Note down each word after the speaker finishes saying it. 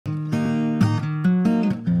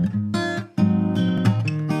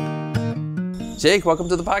Jake, welcome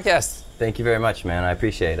to the podcast. Thank you very much, man. I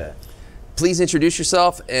appreciate it. Please introduce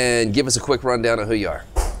yourself and give us a quick rundown of who you are.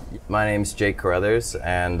 My name's Jake Carruthers,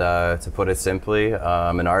 and to put it simply,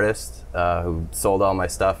 I'm an artist who sold all my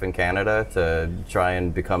stuff in Canada to try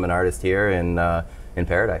and become an artist here in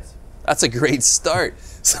Paradise. That's a great start.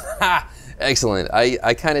 Excellent.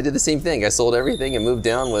 I kind of did the same thing. I sold everything and moved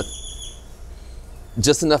down with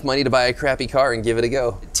just enough money to buy a crappy car and give it a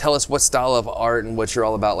go. Tell us what style of art and what you're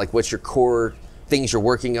all about, like what's your core things you're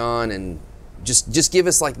working on, and just give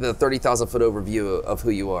us like the 30,000 foot overview of who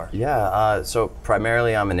you are. Yeah, so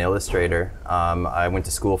primarily I'm an illustrator. I went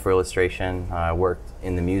to school for illustration. I worked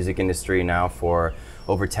in the music industry now for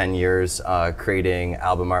over 10 years, creating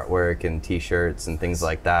album artwork and t-shirts and things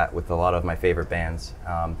like that with a lot of my favorite bands.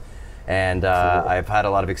 Cool. I've had a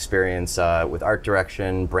lot of experience with art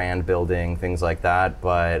direction, brand building, things like that,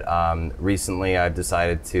 but recently I've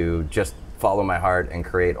decided to just follow my heart and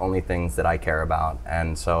create only things that I care about.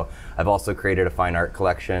 And so I've also created a fine art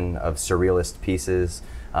collection of surrealist pieces,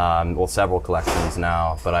 well, several collections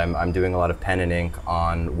now, but I'm doing a lot of pen and ink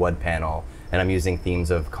on wood panel, and I'm using themes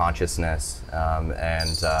of consciousness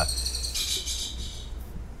and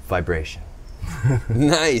vibration.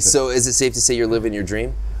 Nice. So is it safe to say you're living your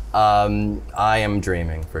dream? I am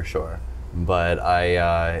dreaming for sure, but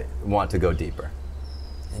I want to go deeper.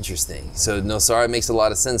 Interesting. So Nosara makes a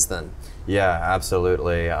lot of sense then. Yeah,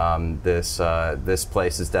 absolutely. This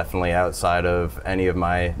place is definitely outside of any of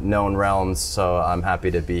my known realms, so I'm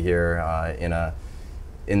happy to be here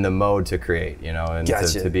in the mode to create, you know, and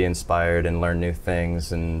Gotcha. to be inspired and learn new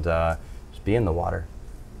things and just be in the water.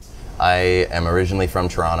 I am originally from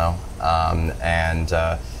Toronto, and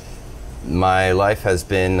my life has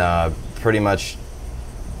been pretty much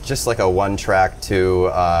just like a one-track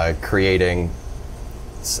to creating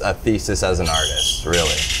a thesis as an artist,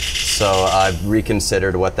 really. So I've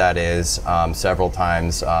reconsidered what that is several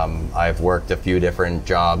times. I've worked a few different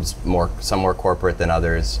jobs, some more corporate than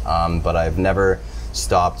others, but I've never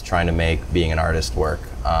stopped trying to make being an artist work.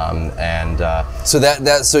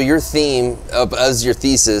 So your theme as your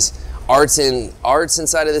thesis, arts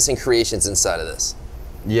inside of this and creations inside of this.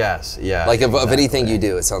 Yes, yeah. Like exactly. of anything you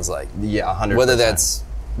do, it sounds like. Yeah, 100%. Whether that's,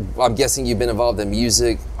 I'm guessing you've been involved in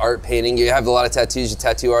music, art, painting. You have a lot of tattoos. You're a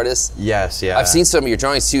tattoo artist. Yes, yeah. I've seen some of your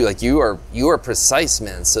drawings too. Like you are precise,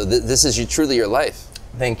 man. So this is truly your life.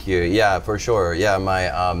 Thank you. Yeah, for sure. Yeah,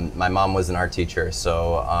 my mom was an art teacher,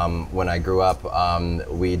 so when I grew up,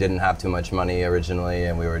 we didn't have too much money originally,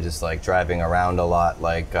 and we were just like driving around a lot.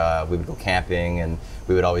 Like we would go camping, and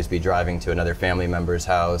we would always be driving to another family member's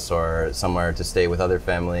house or somewhere to stay with other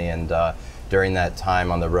family. And during that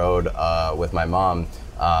time on the road with my mom,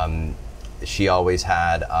 she always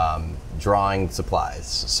had drawing supplies.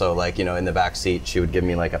 So like, you know, in the back seat, she would give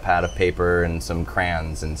me like a pad of paper and some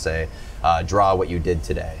crayons and say, draw what you did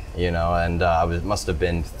today, you know, and must have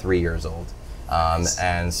been 3 years old. Nice.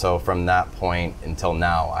 And so from that point until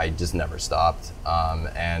now, I just never stopped.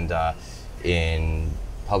 In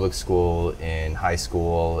public school, in high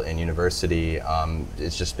school, in university,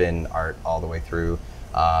 it's just been art all the way through.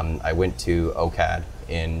 I went to OCAD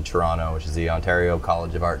in Toronto, which is the Ontario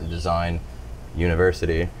College of Art and Design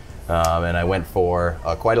University. And I went for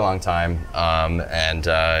quite a long time,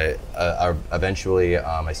 eventually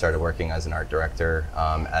I started working as an art director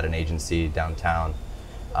at an agency downtown.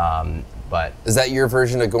 But Is that your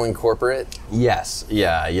version of going corporate? yes,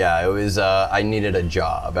 yeah, it was, I needed a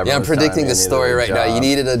job. Yeah, I'm predicting the story right now. You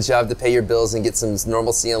need. needed a job to pay your bills and get some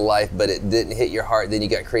normalcy in life, but it didn't hit your heart. Then you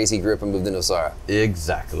got crazy, grew up and moved to Nosara.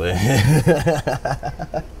 Exactly.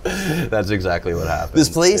 That's exactly what happened. This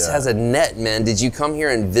place has a net, man. Did you come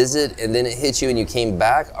here and visit and then it hit you and you came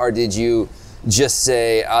back? Or did you just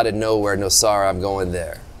say out of nowhere, Nosara, I'm going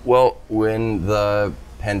there? Well, when the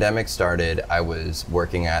pandemic started, I was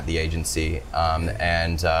working at the agency,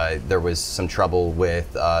 and there was some trouble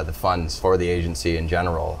with the funds for the agency in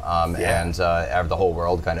general, and the whole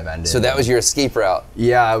world kind of ended. So that was your escape route?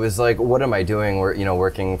 Yeah, I was like, what am I doing?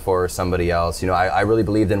 Working for somebody else. I really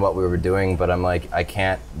believed in what we were doing, but I'm like, I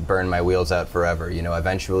can't burn my wheels out forever.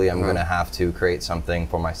 Eventually I'm going to have to create something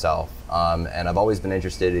for myself, and I've always been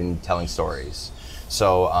interested in telling stories.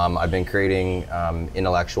 So I've been creating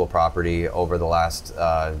intellectual property over the last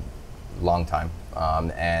long time,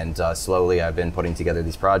 and slowly I've been putting together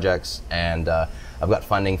these projects, and I've got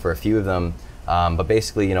funding for a few of them. But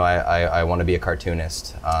basically, I want to be a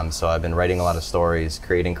cartoonist. So I've been writing a lot of stories,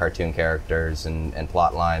 creating cartoon characters and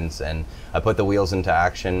plot lines, and I put the wheels into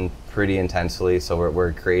action pretty intensely. So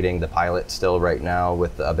we're creating the pilot still right now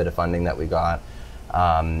with a bit of funding that we got.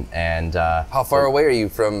 How far away are you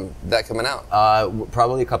from that coming out?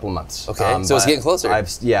 Probably a couple of months. Okay, so it's getting closer.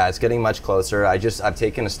 Yeah, it's getting much closer. I've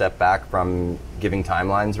taken a step back from giving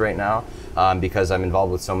timelines right now because I'm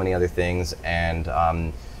involved with so many other things, and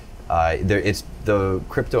the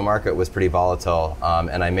crypto market was pretty volatile,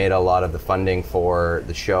 and I made a lot of the funding for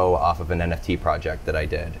the show off of an NFT project that I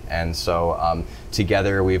did, and so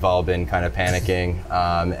together we've all been kind of panicking.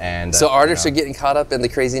 And so artists are getting caught up in the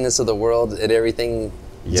craziness of the world and everything,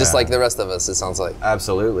 just like the rest of us. It sounds like.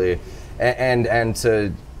 Absolutely, and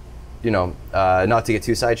to, not to get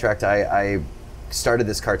too sidetracked, I started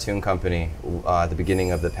this cartoon company at the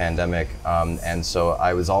beginning of the pandemic, and so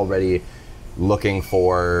I was already looking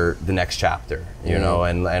for the next chapter,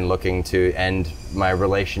 and looking to end my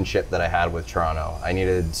relationship that I had with Toronto. I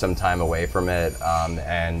needed some time away from it,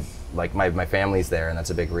 and like my family's there, and that's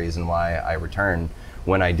a big reason why I return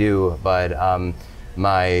when I do. But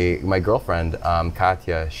my girlfriend,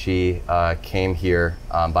 Katya, she came here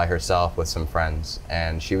by herself with some friends,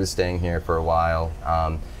 and she was staying here for a while,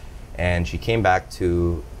 and she came back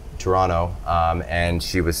to Toronto, and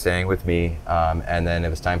she was staying with me, and then it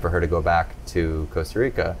was time for her to go back to Costa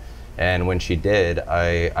Rica. And when she did,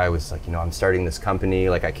 I was like, I'm starting this company,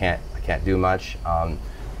 like I can't do much.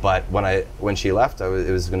 But when she left,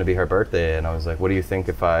 it was going to be her birthday, and I was like, what do you think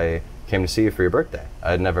if I came to see you for your birthday?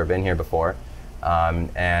 I'd never been here before,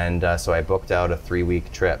 so I booked out a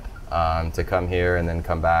 3-week trip to come here and then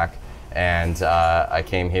come back, and I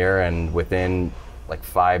came here, and within like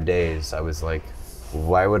 5 days, I was like,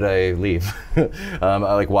 why would I leave?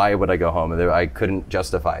 Why would I go home? I couldn't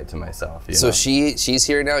justify it to myself. So she's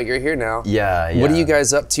here now, you're here now. Yeah. What are you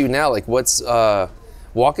guys up to now? Like what's,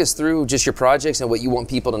 walk us through just your projects and what you want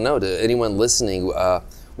people to know, to anyone listening.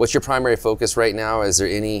 What's your primary focus right now? Is there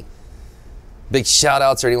any big shout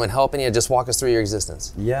outs or anyone helping you? Just walk us through your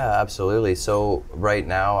existence. Yeah, absolutely. So right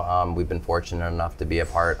now, we've been fortunate enough to be a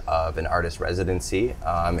part of an artist residency.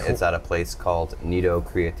 Cool. It's at a place called Nido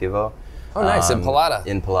Creativo. Oh, nice, in Palada.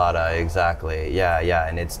 In Palada, exactly. Yeah,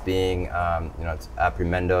 and it's being, it's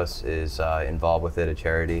Aprimendos is involved with it, a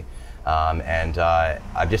charity, and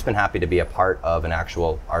I've just been happy to be a part of an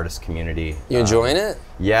actual artist community. You enjoying it?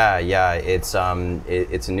 Yeah, it's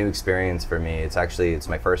a new experience for me. It's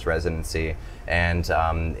my first residency, and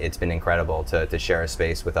it's been incredible to share a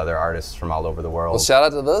space with other artists from all over the world. Well, shout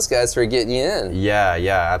out to those guys for getting you in.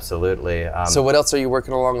 Yeah, absolutely. So what else are you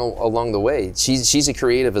working along the way? She's a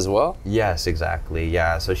creative as well? Yes, exactly.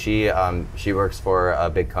 Yeah, so she works for a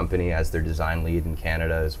big company as their design lead in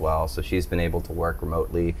Canada as well. So she's been able to work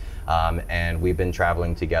remotely, and we've been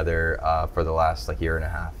traveling together for the last year and a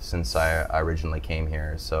half since I originally came here.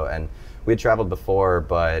 So, and we had traveled before,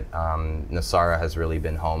 but Nosara has really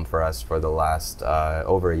been home for us for the last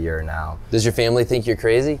over a year now. Does your family think you're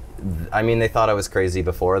crazy? I mean, they thought I was crazy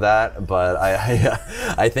before that, but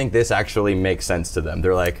I think this actually makes sense to them.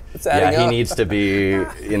 They're like, he needs to be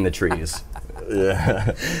in the trees.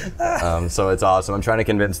 Yeah. So it's awesome. I'm trying to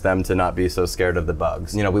convince them to not be so scared of the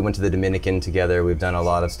bugs. We went to the Dominican together. We've done a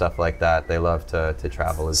lot of stuff like that. They love to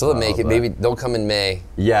travel as well. So make it, maybe they'll come in May.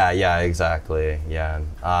 Yeah, exactly. Yeah.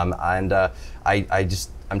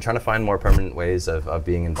 I'm trying to find more permanent ways of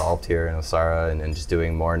being involved here in Nosara and just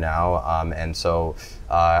doing more now. And so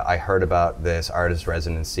I heard about this artist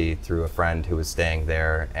residency through a friend who was staying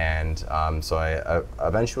there. And so I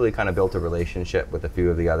eventually kind of built a relationship with a few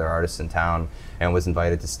of the other artists in town and was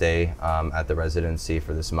invited to stay at the residency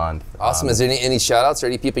for this month. Awesome. Is there any shout outs or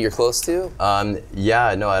any people you're close to?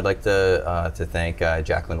 I'd like to thank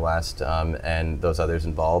Jacqueline West and those others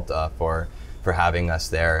involved for having us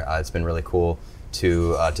there. It's been really cool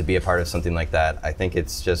to be a part of something like that. I think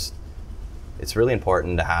it's really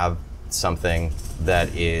important to have something that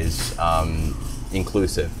is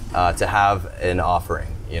inclusive, to have an offering.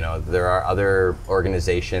 There are other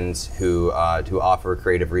organizations who offer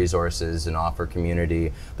creative resources and offer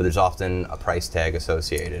community, but there's often a price tag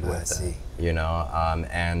associated with it.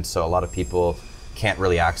 And so a lot of people can't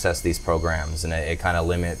really access these programs, and it kind of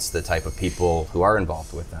limits the type of people who are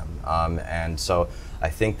involved with them. And so I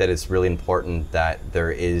think that it's really important that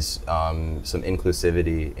there is some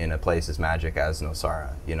inclusivity in a place as magic as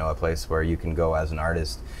Nosara, a place where you can go as an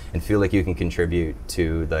artist and feel like you can contribute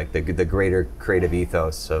to the greater creative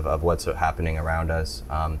ethos of what's happening around us.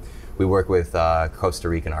 We work with Costa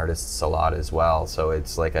Rican artists a lot as well, so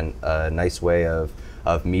it's like a nice way of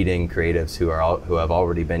meeting creatives who have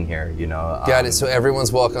already been here. Got it. So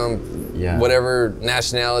everyone's welcome. Yeah. Whatever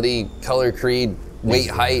nationality, color, creed, weight,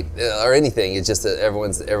 height, or anything. It's just that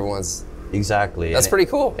everyone's. Exactly. That's pretty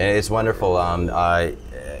cool. And it's wonderful.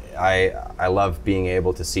 I love being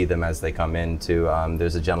able to see them as they come in too.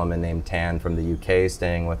 There's a gentleman named Tan from the UK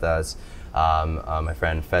staying with us. My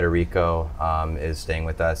friend Federico is staying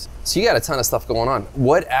with us. So you got a ton of stuff going on.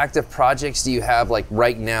 What active projects do you have like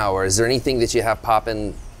right now, or is there anything that you have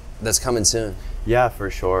popping that's coming soon? Yeah, for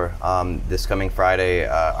sure. This coming Friday,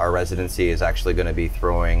 our residency is actually going to be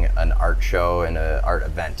throwing an art show and an art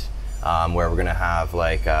event where we're going to have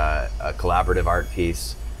like a collaborative art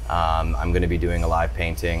piece. I'm going to be doing a live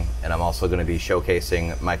painting, and I'm also going to be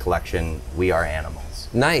showcasing my collection, We Are Animals.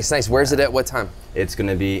 Nice, nice. Where's it at? What time? It's going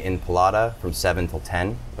to be in Pilata from 7 till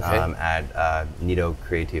 10 Okay. at Nido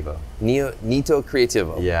Creativo. Nito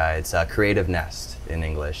Creativo. Yeah, it's a creative nest in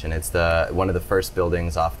English, and it's one of the first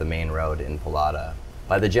buildings off the main road in Pilata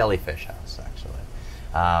by the Jellyfish House, actually.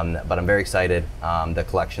 But I'm very excited. The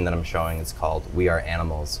collection that I'm showing is called We Are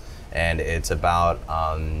Animals, and it's about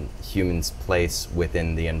humans' place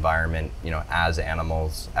within the environment, you know, as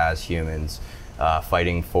animals, as humans,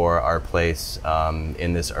 fighting for our place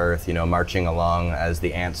in this earth, you know, marching along as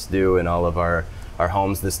the ants do in all of our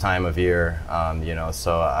homes this time of year, you know,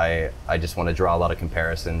 so I just want to draw a lot of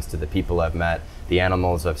comparisons to the people I've met, the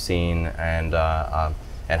animals I've seen, and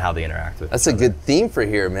how they interact with That's each a other. good theme for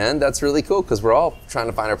here, man. That's really cool because we're all trying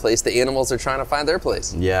to find our place. The animals are trying to find their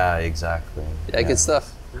place. Yeah, exactly. Yeah, good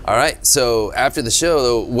stuff. All right, so after the show,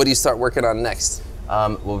 though, what do you start working on next?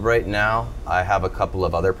 Well, right now, I have a couple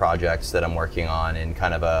of other projects that I'm working on in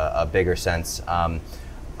kind of a bigger sense.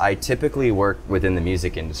 I typically work within the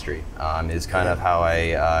music industry, is kind of how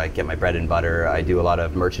I get my bread and butter. I do a lot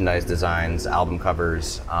of merchandise designs, album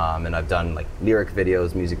covers, and I've done like lyric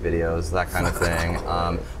videos, music videos, that kind of thing,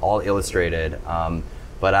 all illustrated.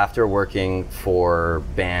 But after working for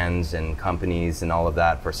bands and companies and all of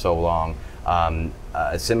that for so long,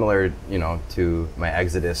 similar, you know, to my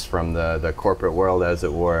exodus from the corporate world, as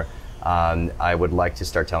it were, I would like to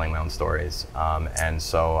start telling my own stories. And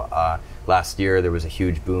so last year there was a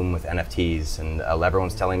huge boom with NFTs, and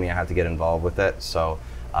everyone's telling me I have to get involved with it. So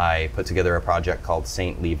I put together a project called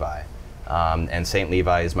Saint Levi. And Saint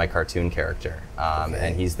Levi is my cartoon character.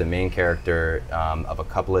 And he's the main character of a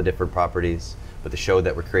couple of different properties. But the show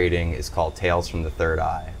that we're creating is called Tales from the Third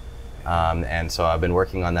Eye. And so I've been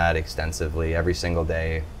working on that extensively every single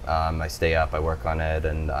day. I stay up, I work on it,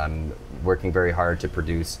 and I'm working very hard to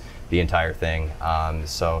produce the entire thing.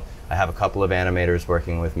 So I have a couple of animators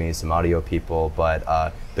working with me, some audio people,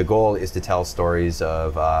 but the goal is to tell stories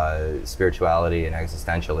of spirituality and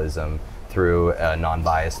existentialism through a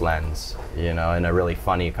non-biased lens, you know, in a really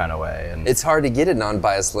funny kind of way. And It's hard to get a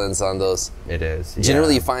non-biased lens on those. it is.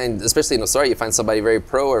 Generally, yeah. you find, especially in Nosara, you find somebody very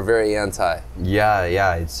pro or very anti. Yeah,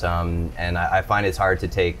 it's and I find it's hard to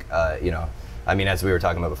take, you know, I mean, as we were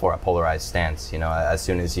talking about before, a polarized stance. You know, as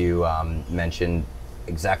soon as you mention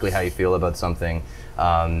exactly how you feel about something,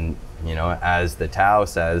 you know, as the Tao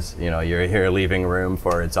says, you know, you're leaving room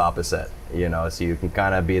for its opposite. You know, so you can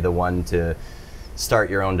kind of be the one to start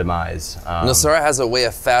your own demise. Nosara has a way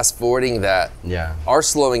of fast forwarding that, Yeah. or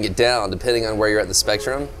slowing it down depending on where you're at the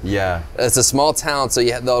spectrum. Yeah. It's a small town, so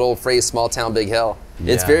you have that old phrase, small town, big hell.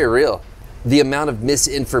 It's Yeah. very real. The amount of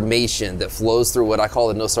misinformation that flows through what I call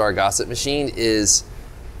the Nosara gossip machine is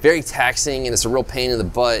very taxing, and it's a real pain in the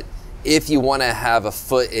butt if you want to have a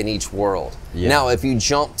foot in each world. Yeah. Now, if you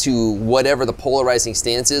jump to whatever the polarizing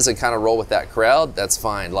stance is and kind of roll with that crowd, that's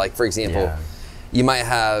fine. Like, for example, Yeah. you might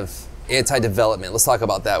have anti-development. Let's talk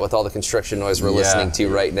about that with all the construction noise we're Yeah. listening to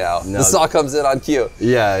right now. No. This all comes in on cue.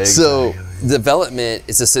 Yeah, exactly. So development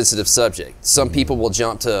is a sensitive subject. Some people will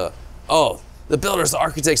jump to, oh, the builders, the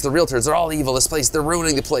architects, the realtors, they're all evil. This place, they're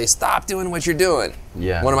ruining the place. Stop doing what you're doing.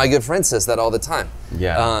 Yeah. One of my good friends says that all the time.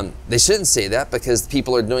 Yeah. They shouldn't say that because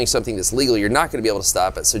people are doing something that's legal. You're not going to be able to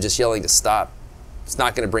stop it. So just yelling to stop, it's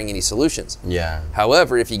not going to bring any solutions. Yeah.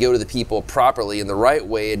 However, if you go to the people properly in the right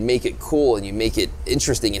way and make it cool and you make it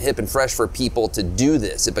interesting and hip and fresh for people to do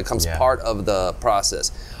this, it becomes Yeah. part of the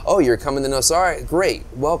process. Oh, you're coming to Nosara? Great,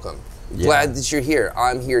 welcome. Yeah. Glad that you're here.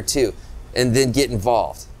 I'm here too. And then get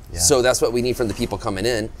involved. Yeah. So that's what we need from the people coming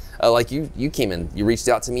in. Like you came in, you reached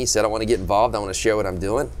out to me, said I want to get involved, I want to share what I'm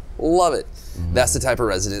doing. Love it. Mm-hmm. That's the type of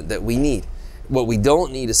resident that we need. What we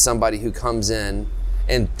don't need is somebody who comes in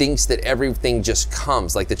and thinks that everything just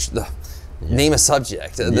comes, like the name a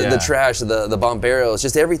subject, the trash, the bomberos,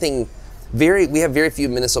 just everything. We have very few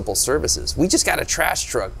municipal services. We just got a trash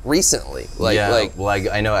truck recently. Well,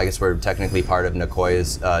 I know, I guess we're technically part of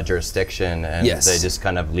Nicoya's jurisdiction, and Yes. they just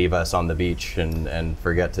kind of leave us on the beach and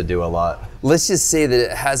forget to do a lot. Let's just say that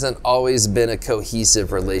it hasn't always been a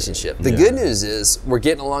cohesive relationship. The Yeah. good news is we're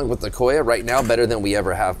getting along with Nicoya right now better than we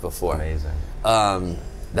ever have before. Amazing.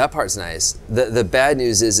 That part's nice. The bad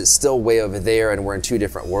news is it's still way over there and we're in two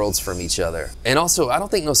different worlds from each other. And also, I don't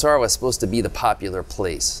think Nosara was supposed to be the popular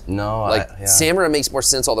place. No, like yeah. Samara makes more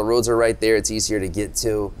sense. All the roads are right there. It's easier to get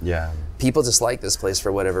to. Yeah. People just like this place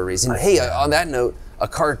for whatever reason. Hey, on that note, a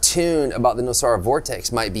cartoon about the Nosara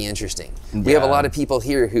vortex might be interesting. We have a lot of people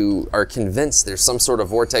here who are convinced there's some sort of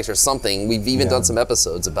vortex or something. We've even done some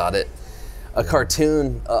episodes about it. A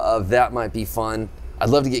cartoon of that might be fun. I'd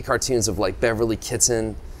love to get cartoons of like Beverly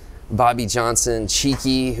Kitson, Bobby Johnson,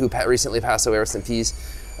 Cheeky, who recently passed away, rest in peace.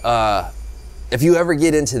 If you ever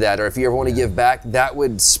get into that, or if you ever want to give back, that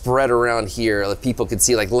would spread around here. If people could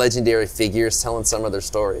see like legendary figures telling some of their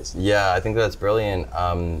stories. Yeah, I think that's brilliant.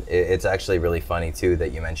 It's actually really funny too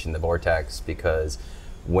that you mentioned the vortex, because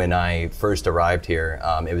when I first arrived here,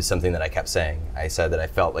 it was something that I kept saying. I said that I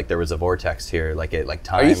felt like there was a vortex here, like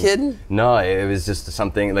time. Are you kidding? No, it was just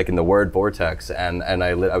something like in the word vortex, and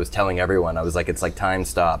I was telling everyone, I was like, it's like time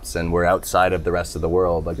stops, and we're outside of the rest of the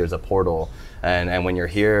world. Like there's a portal, and when you're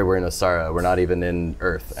here, we're in Nosara. We're not even in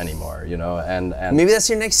Earth anymore, you know. And maybe that's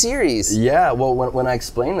your next series. Yeah. Well, when I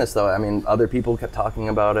explained this though, I mean, other people kept talking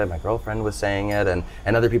about it. My girlfriend was saying it, and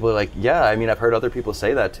other people are like, yeah. I mean, I've heard other people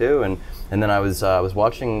say that too, and then I was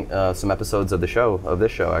watching some episodes of this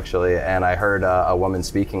show actually, and I heard a woman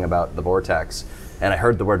speaking about the vortex, and I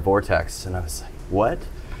heard the word vortex, and I was like, what?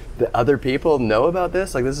 The other people know about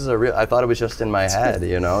this? Like, this is a real, I thought it was just in my head,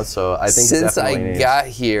 you know? So I think since I got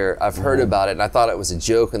here, I've heard about it, and I thought it was a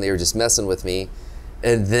joke and they were just messing with me.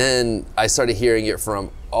 And then I started hearing it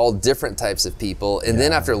from all different types of people. And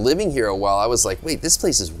then after living here a while, I was like, wait, this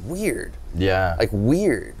place is weird. Yeah. Like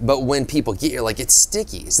weird. But when people get here, like it's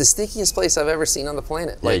sticky. It's the stickiest place I've ever seen on the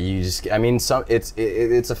planet. Like, yeah, you just, I mean,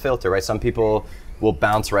 it's a filter, right? Some people will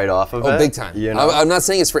bounce right off of it. Oh, big time. You know? I'm not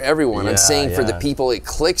saying it's for everyone. Yeah, I'm saying for the people it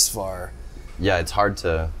clicks for. Yeah, it's hard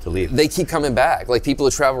to leave. They keep coming back. Like people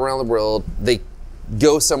who travel around the world, they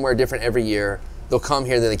go somewhere different every year. They'll come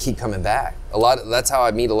here, then they keep coming back. That's how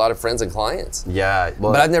I meet a lot of friends and clients. Yeah.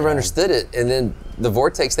 Well, but I've never understood it. And then the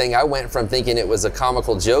vortex thing, I went from thinking it was a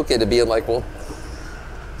comical joke into being like, well,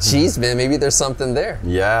 geez, man, maybe there's something there.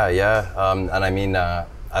 Yeah. And I mean, I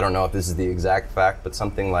don't know if this is the exact fact, but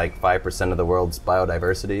something like 5% of the world's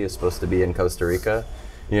biodiversity is supposed to be in Costa Rica.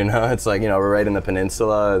 You know, it's like, you know, we're right in the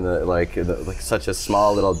peninsula, and like such a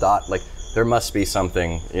small little dot. Like there must be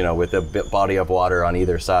something, you know, with a body of water on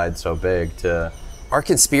either side so big to. Our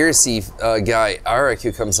conspiracy guy, Arik,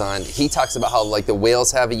 who comes on, he talks about how like the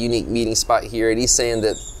whales have a unique meeting spot here, and he's saying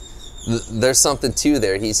that there's something to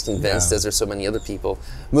there. He's convinced, as are so many other people.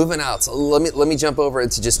 Moving out, so let me jump over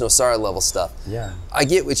into just Nosara level stuff. Yeah. I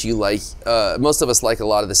get what you like. Most of us like a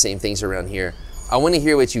lot of the same things around here. I want to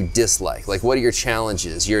hear what you dislike. Like, what are your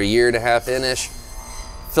challenges? You're a year and a half in-ish.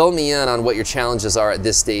 Fill me in on what your challenges are at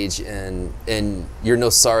this stage in your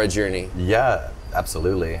Nosara journey. Yeah,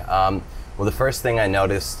 absolutely. Well, the first thing I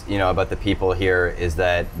noticed, you know, about the people here is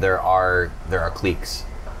that there are cliques.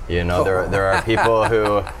 You know, there are people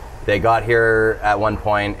who they got here at one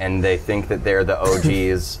point and they think that they're the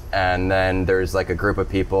OGs, and then there's like a group of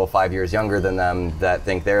people 5 years younger than them that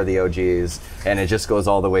think they're the OGs, and it just goes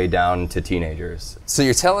all the way down to teenagers. So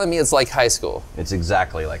you're telling me it's like high school? It's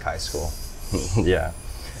exactly like high school. Yeah.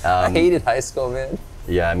 I hated high school, man.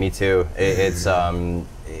 Yeah, me too.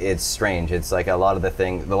 It's strange. It's like a lot of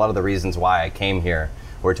the reasons why I came here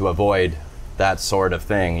were to avoid that sort of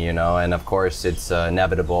thing, you know. And of course, it's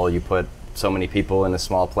inevitable. You put so many people in a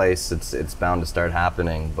small place, it's bound to start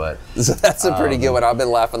happening. But so that's a pretty good one. I've been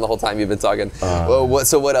laughing the whole time you've been talking. Well,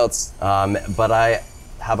 what else? But I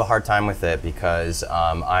have a hard time with it because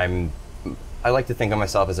I like to think of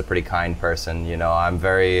myself as a pretty kind person. You know, I'm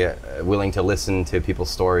very willing to listen to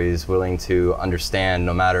people's stories, willing to understand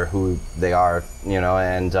no matter who they are, you know,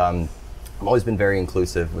 and I've always been very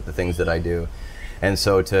inclusive with the things that I do. And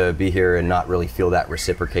so to be here and not really feel that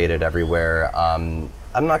reciprocated everywhere,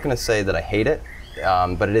 I'm not going to say that I hate it,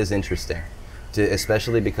 but it is interesting,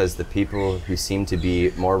 especially because the people who seem to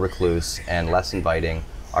be more recluse and less inviting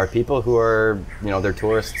are people who are, you know, they're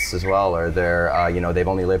tourists as well, or they're, you know, they've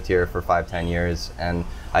only lived here for 5-10 years. And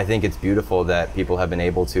I think it's beautiful that people have been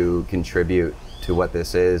able to contribute to what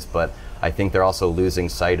this is, but I think they're also losing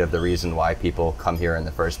sight of the reason why people come here in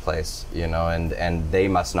the first place, you know, and they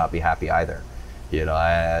must not be happy either. You know,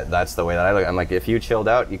 that's the way that I look. I'm like, if you chilled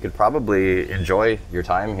out, you could probably enjoy your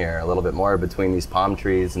time here a little bit more between these palm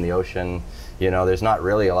trees and the ocean. You know, there's not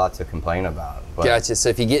really a lot to complain about. But gotcha. So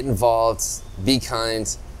if you get involved, be kind,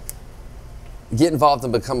 get involved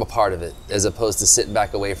and become a part of it, as opposed to sitting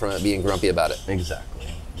back away from it, being grumpy about it. Exactly.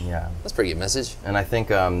 Yeah. That's a pretty good message. And I think,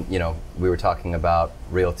 you know, we were talking about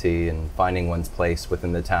realty and finding one's place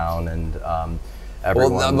within the town, and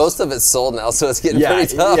everyone's... most of it's sold now, so it's getting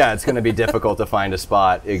pretty tough. Yeah, it's going to be difficult to find a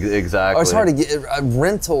spot. Exactly. Or it's hard to get.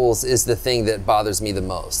 Rentals is the thing that bothers me the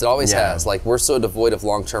most. It always has. Like, we're so devoid of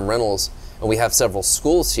long-term rentals, and we have several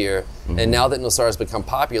schools here. And now that Nosara has become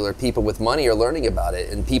popular, people with money are learning about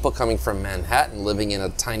it. And people coming from Manhattan, living in a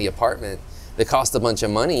tiny apartment that costs a bunch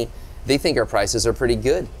of money, they think our prices are pretty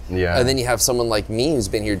good. Yeah. And then you have someone like me who's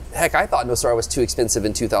been here. Heck, I thought Nosara was too expensive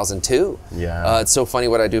in 2002. Yeah. It's so funny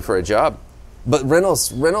what I do for a job. But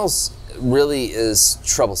rentals really is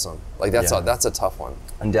troublesome. Like, that's a tough one.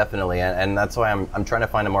 And definitely, and that's why I'm trying to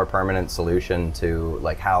find a more permanent solution to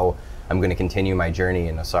like how I'm going to continue my journey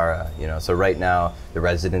in Nosara. You know, so right now the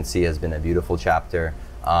residency has been a beautiful chapter.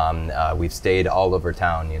 We've stayed all over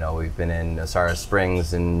town. You know, we've been in Nosara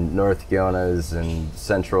Springs and North Guiones and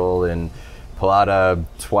Central and Pilata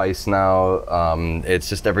twice now. It's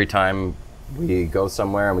just every time we go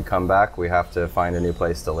somewhere and we come back, we have to find a new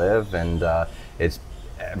place to live, and it's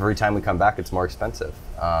every time we come back, it's more expensive.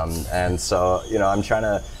 And so, you know, I'm trying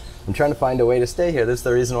to find a way to stay here. That's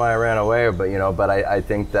the reason why I ran away. But I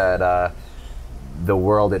think that the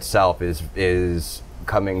world itself is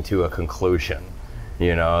coming to a conclusion.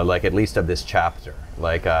 You know, like at least of this chapter.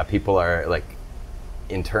 Like people are like,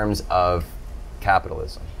 in terms of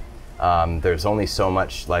capitalism, there's only so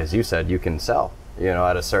much, like, as you said, you can sell. You know,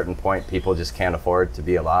 at a certain point, people just can't afford to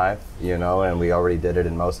be alive, you know, and we already did it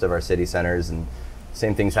in most of our city centers, and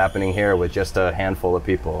same thing's happening here with just a handful of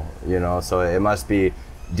people, you know, so it must be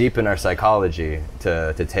deep in our psychology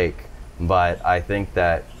to take. But I think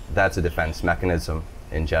that that's a defense mechanism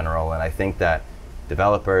in general, and I think that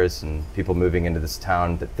developers and people moving into this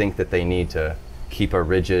town that think that they need to keep a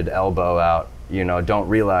rigid elbow out, you know, don't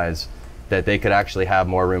realize that they could actually have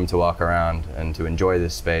more room to walk around and to enjoy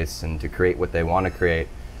this space and to create what they want to create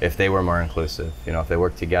if they were more inclusive. You know, if they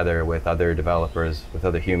work together with other developers, with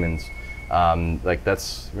other humans. Like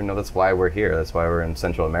that's why we're here. That's why we're in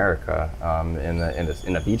Central America,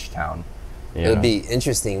 in a beach town. It'll be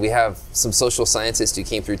interesting. We have some social scientists who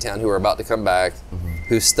came through town who are about to come back,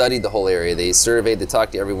 who studied the whole area. They surveyed, they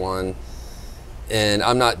talked to everyone, and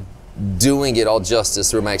I'm not doing it all justice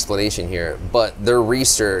through my explanation here, but their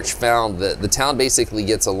research found that the town basically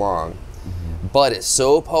gets along, but it's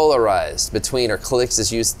so polarized between our cliques,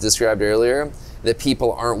 as you described earlier, that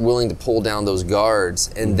people aren't willing to pull down those guards,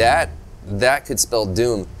 and that could spell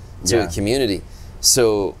doom to a community.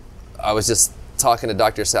 So I was just talking to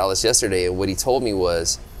Dr. Salas yesterday, and what he told me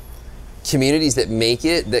was communities that make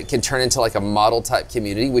it, that can turn into like a model type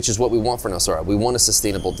community, which is what we want for Nosara. We want a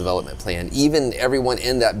sustainable development plan. Even everyone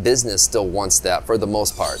in that business still wants that for the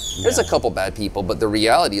most part. There's a couple bad people, but the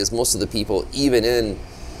reality is most of the people, even in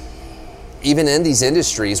these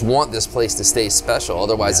industries, want this place to stay special.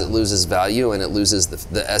 Otherwise it loses value and it loses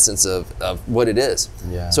the essence of what it is.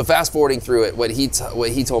 So fast forwarding through it, what he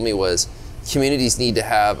told me was communities need to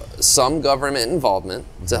have some government involvement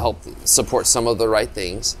to help support some of the right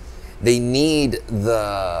things. They need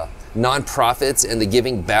the nonprofits and the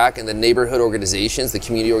giving back and the neighborhood organizations, the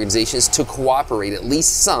community organizations, to cooperate, at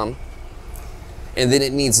least some. And then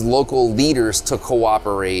it needs local leaders to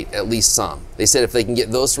cooperate, at least some. They said if they can get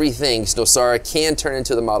those three things, Nosara can turn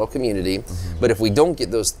into the model community. But if we don't get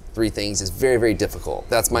those three things, it's very, very difficult.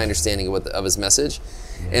 That's my understanding of his message.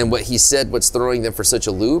 And what he said, what's throwing them for such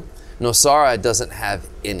a loop, Nosara doesn't have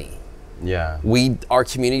any. Our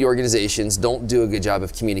community organizations don't do a good job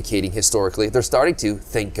of communicating historically. They're starting to,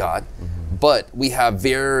 thank God. But we have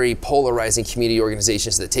very polarizing community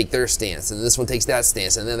organizations that take their stance, and this one takes that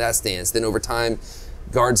stance, and then that stance. Then over time,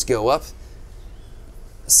 guards go up.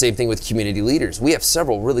 Same thing with community leaders. We have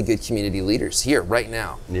several really good community leaders here right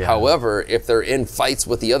now. However, if they're in fights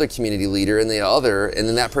with the other community leader and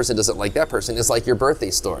then that person doesn't like that person, it's like your birthday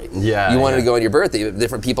story. You wanted to go on your birthday, but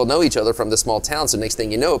different people know each other from the small town, so next thing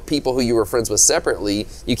you know, people who you were friends with separately,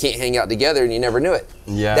 you can't hang out together and you never knew it.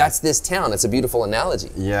 That's this town. It's a beautiful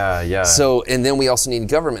analogy. So, and then we also need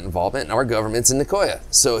government involvement, and our government's in Nicoya.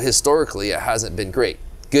 So historically, it hasn't been great.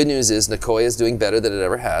 Good news is Nicoya is doing better than it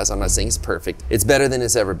ever has. I'm not saying it's perfect. It's better than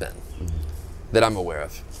it's ever been, that I'm aware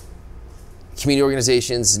of. Community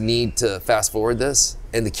organizations need to fast forward this,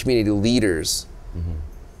 and the community leaders,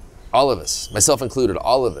 all of us, myself included,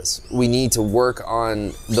 all of us, we need to work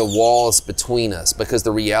on the walls between us, because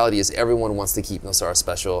the reality is everyone wants to keep Nosara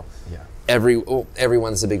special.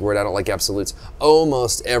 Everyone is a big word. I don't like absolutes.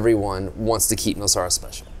 Almost everyone wants to keep Nosara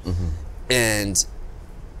special. And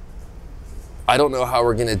I don't know how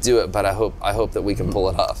we're going to do it, but I hope that we can pull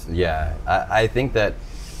it off. I think that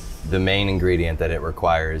the main ingredient that it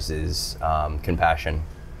requires is compassion.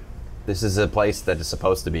 This is a place that is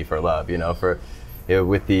supposed to be for love. You know,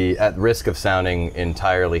 with the at risk of sounding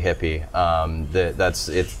entirely hippie,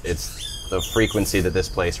 it's the frequency that this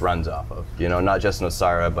place runs off of. You know, not just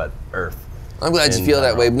Nosara, but Earth. I'm glad you feel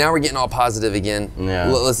that way. Now we're getting all positive again.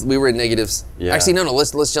 Yeah. We were in negatives. Yeah. Actually, no.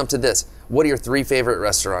 Let's jump to this. What are your 3 favorite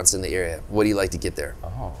restaurants in the area? What do you like to get there?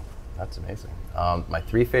 Oh, that's amazing. My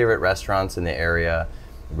 3 favorite restaurants in the area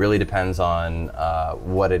really depends on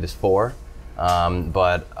what it is for. You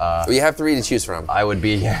have 3 to choose from. I would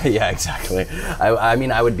be, yeah, exactly. I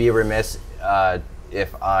mean, I would be remiss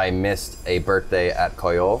if I missed a birthday at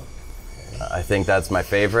Coyol. I think that's my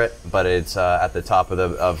favorite, but it's at the top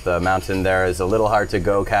of the mountain there. Is a little hard to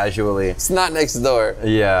go casually. It's not next door.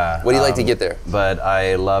 Yeah. What do you like to get there? But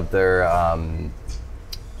I love their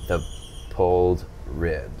the pulled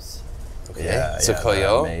ribs. Okay. Yeah, So yeah,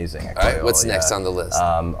 Coyol. amazing. All right. What's next on the list?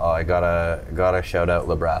 I gotta shout out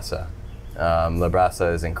La Brasa. La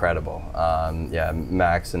Brasa is incredible.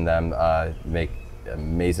 Max and them make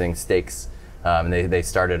amazing steaks. They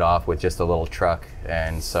started off with just a little truck,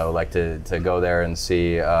 and so like to go there and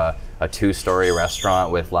see a 2-story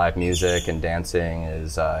restaurant with live music and dancing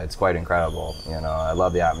is it's quite incredible. You know, I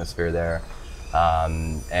love the atmosphere there.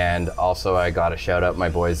 And also I got to shout out my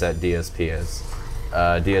boys at DSP's.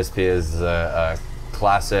 DSP is a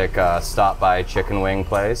classic stop by chicken wing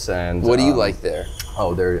place. And what do you like there?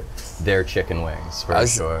 Oh, their chicken wings for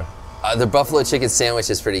sure. The buffalo chicken sandwich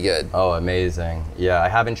is pretty good. Oh, amazing. Yeah, I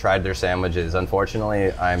haven't tried their sandwiches.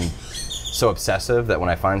 Unfortunately, I'm so obsessive that when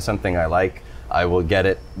I find something I like, I will get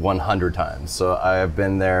it 100 times. So I have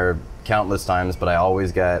been there countless times, but I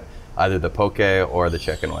always get either the poke or the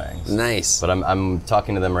chicken wings. Nice. But I'm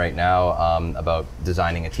talking to them right now about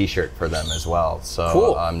designing a t-shirt for them as well. So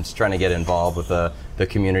cool. I'm just trying to get involved with the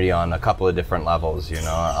community on a couple of different levels, you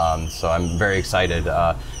know. So I'm very excited.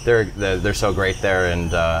 They're so great there,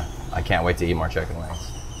 and I can't wait to eat more chicken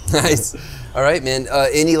wings. Nice. All right, man.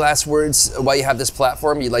 Any last words while you have this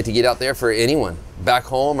platform you'd like to get out there for anyone back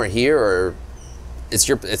home or here, or it's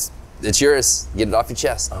yours. Get it off your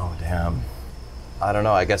chest. Oh, damn. I don't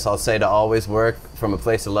know. I guess I'll say to always work from a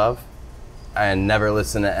place of love and never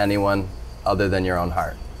listen to anyone other than your own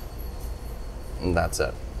heart. And that's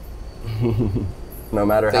it. No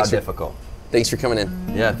matter how difficult. Thanks for coming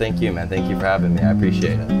in. Yeah, thank you, man. Thank you for having me. I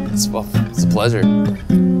appreciate it. It's a pleasure.